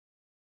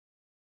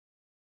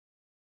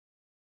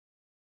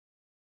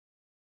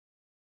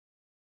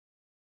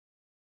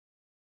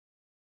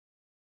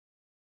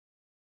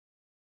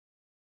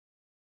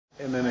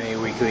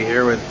MMA Weekly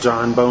here with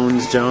John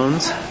Bones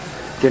Jones,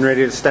 getting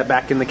ready to step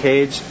back in the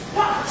cage.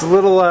 It's a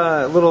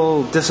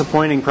little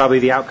disappointing, probably,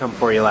 the outcome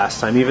for you last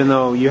time. Even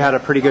though you had a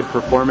pretty good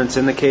performance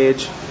in the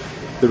cage,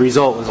 the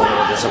result was a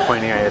little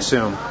disappointing, I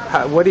assume.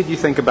 What did you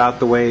think about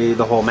the way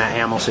the whole Matt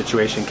Hamill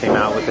situation came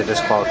out with the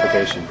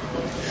disqualification?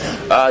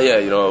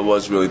 It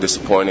was really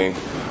disappointing,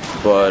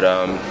 but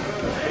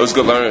it was a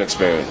good learning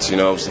experience.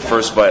 It was the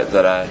first fight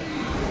that I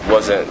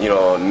wasn't,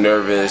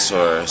 nervous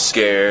or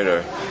scared,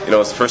 or, it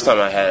was the first time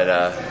I had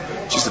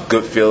just a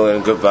good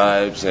feeling, good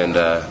vibes, and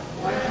I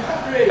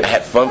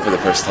had fun for the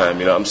first time.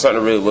 I'm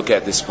starting to really look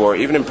at this sport,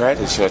 even in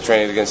practice,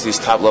 training against these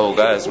top-level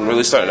guys. I'm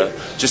really starting to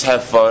just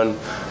have fun,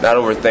 not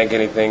overthink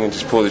anything, and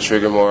just pull the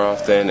trigger more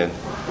often,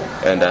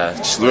 and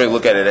just really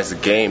look at it as a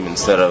game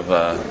instead of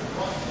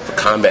the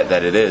combat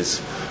that it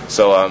is.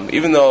 So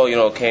even though,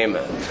 I came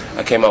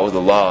out with a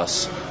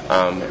loss,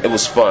 it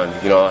was fun.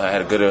 I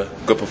had a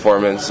good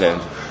performance,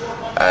 and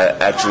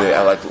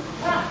I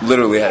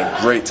literally had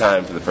a great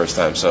time for the first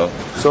time. So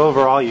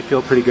overall, you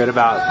feel pretty good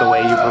about the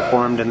way you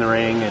performed in the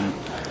ring, and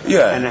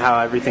how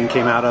everything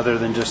came out, other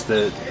than just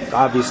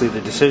obviously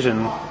the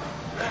decision.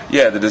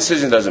 Yeah, the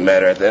decision doesn't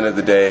matter. At the end of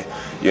the day,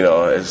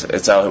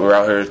 we're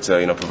out here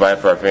to provide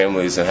for our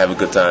families and have a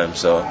good time.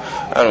 So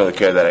I don't really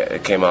care that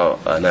it came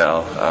out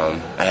now.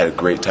 I had a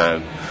great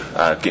time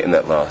getting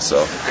that loss.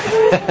 So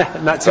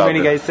not too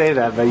many guys say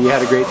that, but you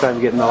had a great time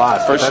getting the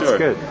loss. For sure. That's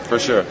good. For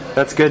sure.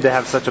 That's good to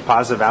have such a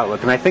positive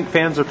outlook, and I think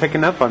fans are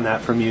picking up on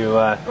that from you.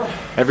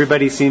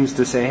 Everybody seems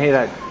to say, "Hey,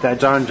 that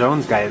John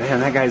Jones guy, man,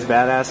 that guy's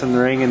badass in the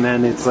ring," and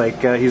then it's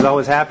like he's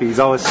always happy, he's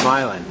always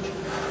smiling.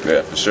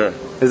 Yeah, for sure.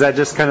 Is that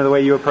just kind of the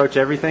way you approach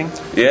everything?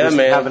 Yeah, just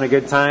man. Having a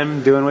good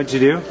time, doing what you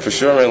do? For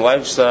sure, man.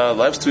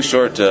 Life's too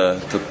short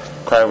to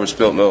cry over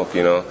spilled milk,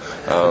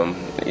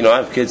 I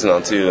have kids now,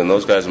 too, and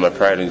those guys are my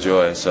pride and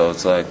joy, so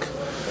it's like...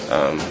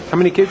 How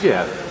many kids do you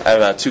have? I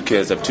have 2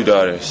 kids. I have 2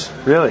 daughters.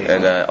 Really?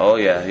 And, I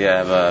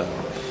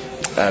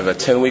have a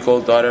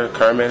 10-week-old daughter,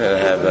 Carmen, and I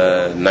have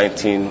a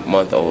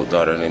 19-month-old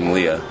daughter named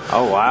Leah.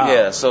 Oh, wow.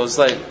 Yeah, so it's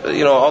like,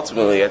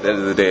 ultimately, at the end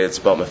of the day, it's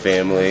about my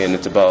family, and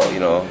it's about,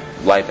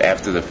 life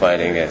after the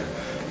fighting,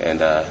 and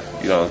the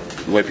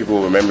way people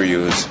will remember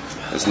you is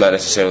not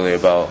necessarily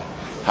about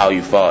how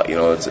you fought.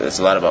 It's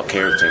a lot about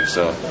character.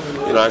 So,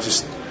 I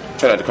just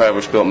try not to cry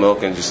over spilled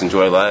milk and just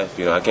enjoy life.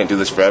 I can't do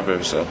this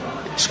forever, so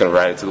I'm just gonna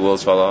ride it till the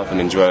wheels fall off and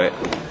enjoy it.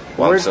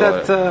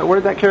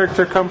 Where'd that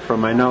character come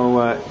from? I know,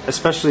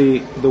 especially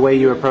the way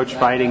you approach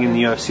fighting in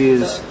the UFC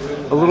is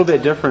a little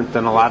bit different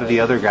than a lot of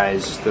the other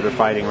guys that are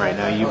fighting right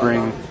now. You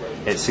bring,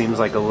 it seems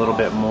like, a little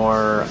bit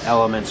more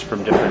elements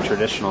from different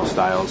traditional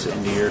styles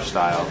into your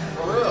style.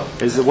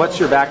 What's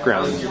your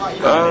background into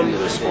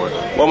the sport?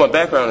 Well, my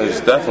background is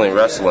definitely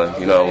wrestling.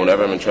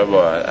 Whenever I'm in trouble,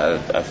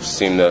 I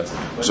seem to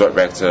resort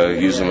back to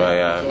using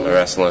my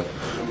wrestling.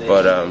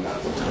 But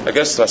I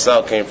guess my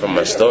style came from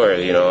my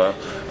story.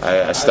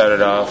 I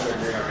started off,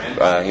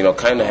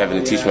 kind of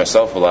having to teach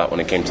myself a lot when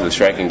it came to the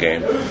striking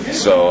game.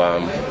 So,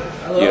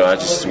 I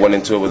just went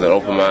into it with an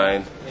open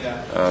mind.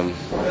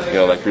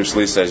 Like Bruce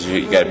Lee says,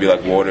 you got to be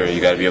like water.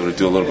 You got to be able to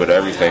do a little bit of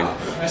everything.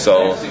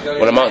 So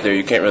when I'm out there,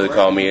 you can't really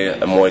call me a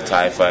Muay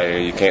Thai fighter.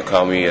 You can't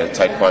call me a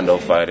Taekwondo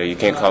fighter. You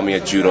can't call me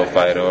a Judo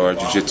fighter or a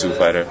Jiu-Jitsu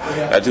fighter.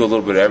 I do a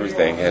little bit of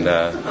everything, and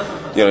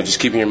just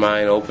keeping your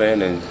mind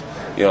open. And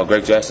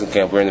Greg Jackson's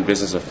camp, we're in the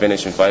business of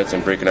finishing fights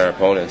and breaking our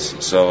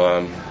opponents.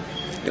 So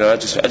I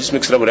just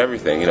mix it up with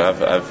everything.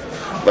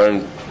 I've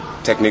learned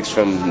techniques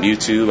from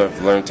YouTube.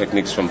 I've learned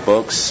techniques from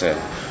books and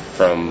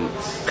from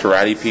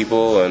karate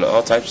people and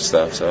all types of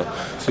stuff. So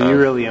you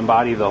really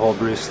embody the whole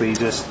Bruce Lee,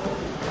 just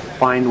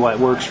find what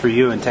works for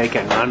you and take it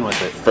and run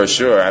with it. For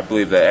sure. I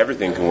believe that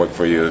everything can work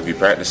for you if you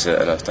practice it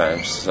enough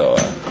times. So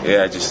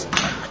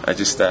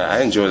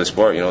I enjoy the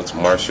sport. It's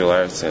martial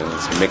arts, and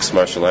it's mixed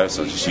martial arts,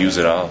 so just use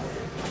it all.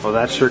 Well,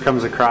 that sure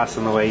comes across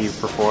in the way you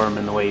perform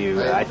and the way you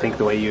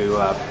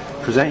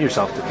present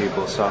yourself to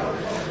people. So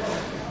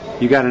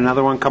you got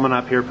another one coming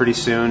up here pretty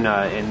soon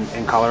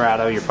in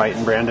Colorado. You're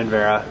fighting Brandon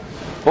Vera.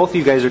 Both of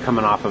you guys are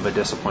coming off of a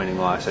disappointing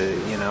loss.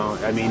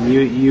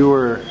 You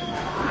were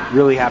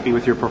really happy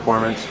with your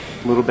performance.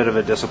 A little bit of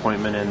a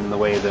disappointment in the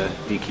way the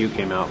DQ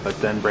came out, but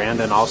then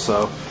Brandon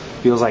also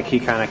feels like he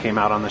kind of came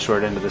out on the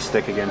short end of the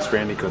stick against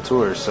Randy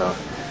Couture. So,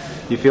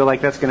 you feel like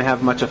that's going to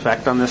have much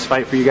effect on this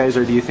fight for you guys,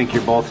 or do you think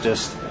you're both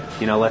just,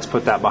 let's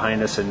put that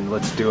behind us and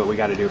let's do what we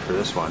got to do for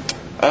this one?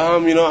 I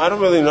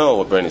don't really know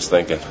what Brandon's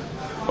thinking.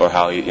 Or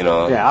how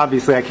Yeah,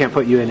 obviously I can't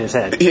put you in his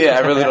head. Yeah, I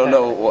really don't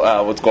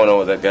know what's going on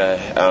with that guy.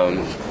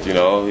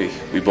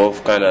 We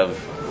both kind of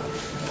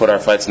put our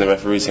fights in the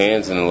referee's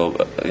hands in a little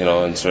bit,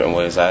 in certain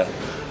ways. I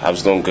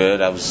was doing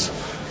good. I was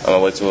on my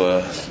way to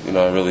a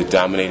really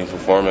dominating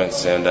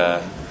performance, and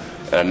I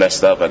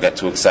messed up. I got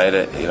too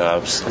excited. I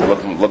was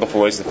looking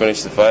for ways to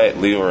finish the fight,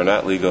 legal or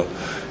not legal,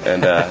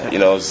 and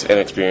it was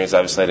inexperience.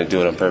 Obviously, I didn't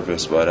do it on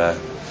purpose, but.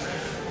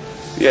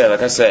 Yeah,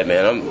 like I said,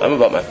 man, I'm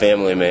about my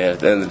family, man. At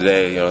the end of the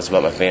day, it's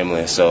about my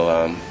family.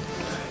 So,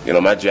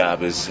 my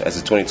job is, as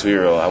a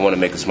 22-year-old, I want to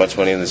make as much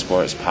money in the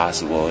sport as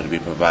possible, to be a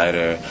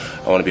provider.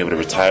 I want to be able to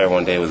retire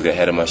one day with a good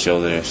head on my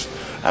shoulders.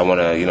 I want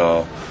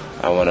to,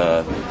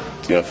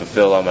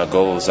 fulfill all my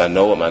goals. I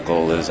know what my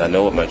goal is. I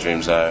know what my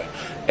dreams are.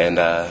 And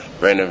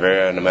Brandon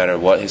Vera, no matter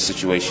what his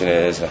situation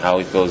is and how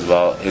he feels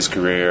about his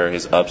career,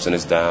 his ups and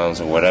his downs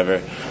or whatever,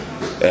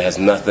 it has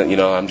nothing,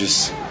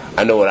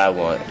 I know what I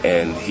want,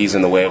 and he's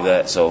in the way of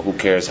that, so who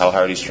cares how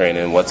hard he's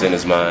training, what's in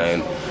his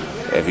mind,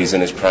 if he's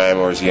in his prime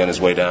or is he on his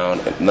way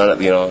down. None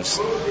of,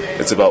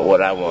 it's about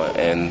what I want,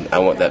 and I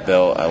want that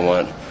belt. I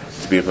want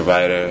to be a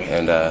provider,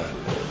 and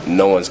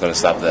no one's going to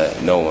stop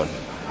that, no one.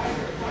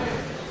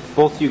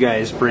 Both you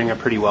guys bring a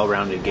pretty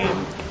well-rounded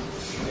game,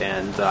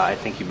 and I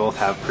think you both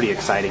have pretty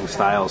exciting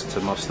styles to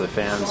most of the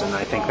fans, and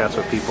I think that's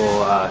what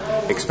people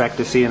expect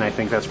to see, and I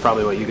think that's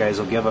probably what you guys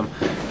will give them.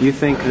 Do you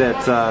think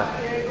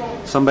that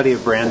somebody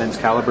of Brandon's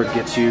caliber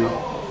gets you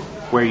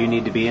where you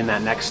need to be in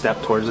that next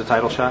step towards the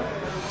title shot?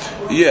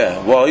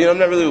 Yeah, well, I'm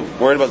not really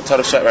worried about the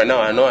title shot right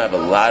now. I know I have a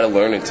lot of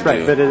learning to do.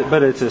 Right,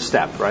 but it's a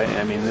step, right?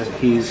 I mean,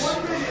 he's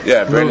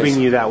moving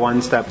you that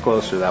one step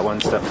closer.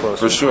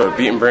 For sure.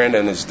 Beating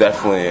Brandon is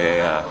definitely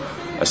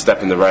a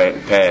step in the right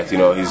path.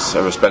 He's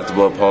a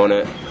respectable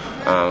opponent.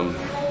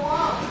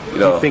 Do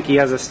you think he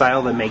has a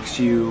style that makes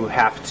you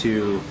have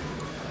to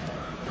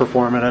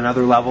perform at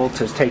another level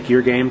to take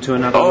your game to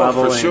another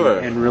level for sure.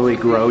 and really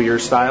grow your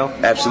style?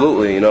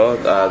 Absolutely.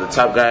 The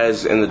top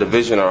guys in the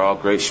division are all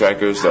great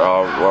strikers. They're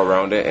all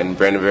well-rounded, and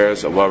Brandon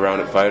Vera's a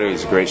well-rounded fighter.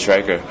 He's a great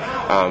striker.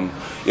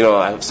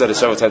 I've said it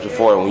several times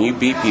before, when you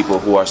beat people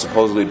who are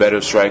supposedly better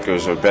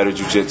strikers or better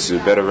jiu-jitsu,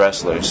 better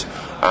wrestlers,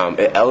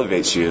 it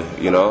elevates you,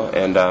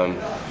 and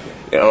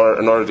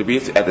in order to be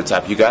at the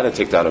top, you got to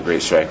take down a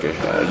great striker.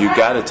 You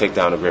got to take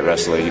down a great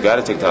wrestler. You got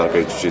to take down a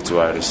great jiu-jitsu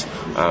artist.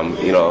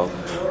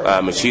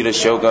 Machida,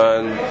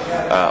 Shogun,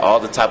 all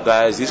the top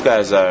guys. These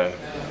guys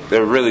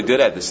they're really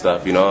good at this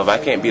stuff. If I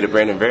can't beat a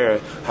Brandon Vera,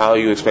 how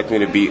you expect me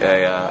to beat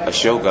a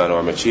Shogun or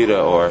a Machida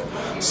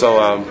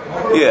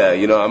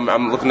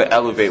I'm looking to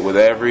elevate with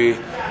every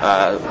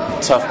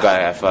tough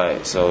guy I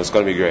fight. So it's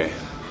going to be great.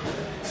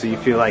 So you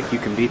feel like you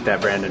can beat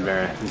that Brandon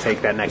Vera and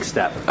take that next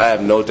step? I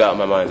have no doubt in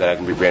my mind that I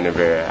can beat Brandon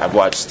Vera. I've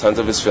watched tons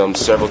of his films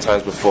several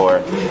times before,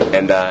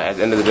 and at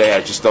the end of the day,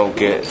 I just don't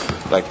get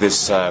like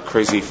this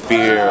crazy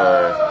fear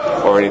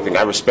or anything.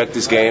 I respect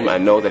his game. I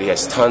know that he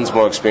has tons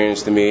more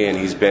experience than me, and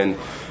he's been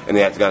in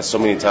the octagon so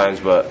many times,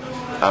 but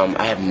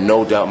I have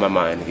no doubt in my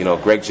mind.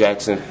 Greg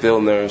Jackson,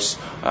 Phil Nurse,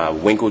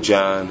 Winkle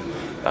John,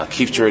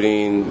 Keith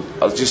Jardine,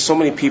 just so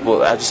many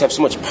people. I just have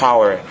so much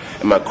power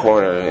in my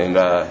corner, and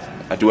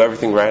I do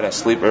everything right. I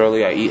sleep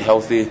early. I eat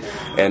healthy.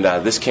 And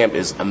this camp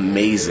is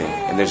amazing.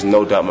 And there's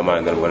no doubt in my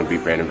mind that I'm going to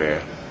beat Brandon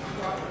Vera.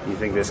 You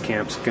think this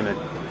camp's going to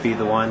be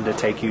the one to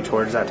take you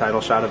towards that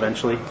title shot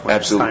eventually?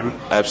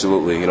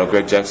 Absolutely.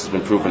 Greg Jackson's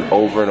been proven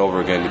over and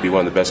over again to be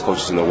one of the best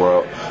coaches in the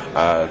world.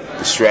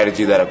 The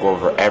strategy that I go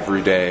over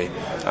every day,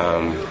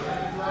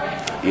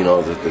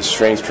 the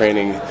strength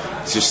training.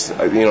 It's just,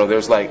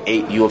 there's like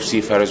 8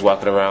 UFC fighters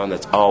walking around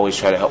that's always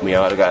trying to help me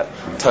out. I got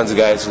tons of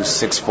guys who's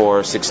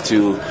 6'4",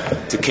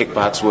 6'2", to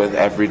kickbox with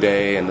every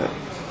day, and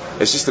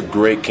it's just a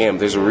great camp.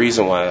 There's a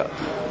reason why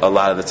a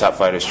lot of the top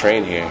fighters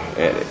train here.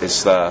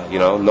 It's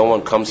no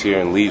one comes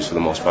here and leaves for the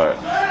most part.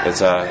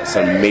 It's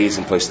an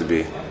amazing place to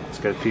be. It's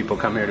good people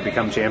come here to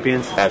become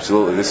champions?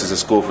 Absolutely. This is a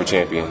school for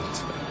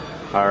champions.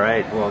 All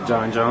right. Well,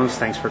 John Jones,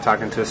 thanks for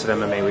talking to us at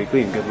MMA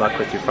Weekly, and good luck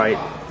with your fight,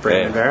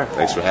 Brandon Vera.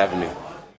 Thanks for having me.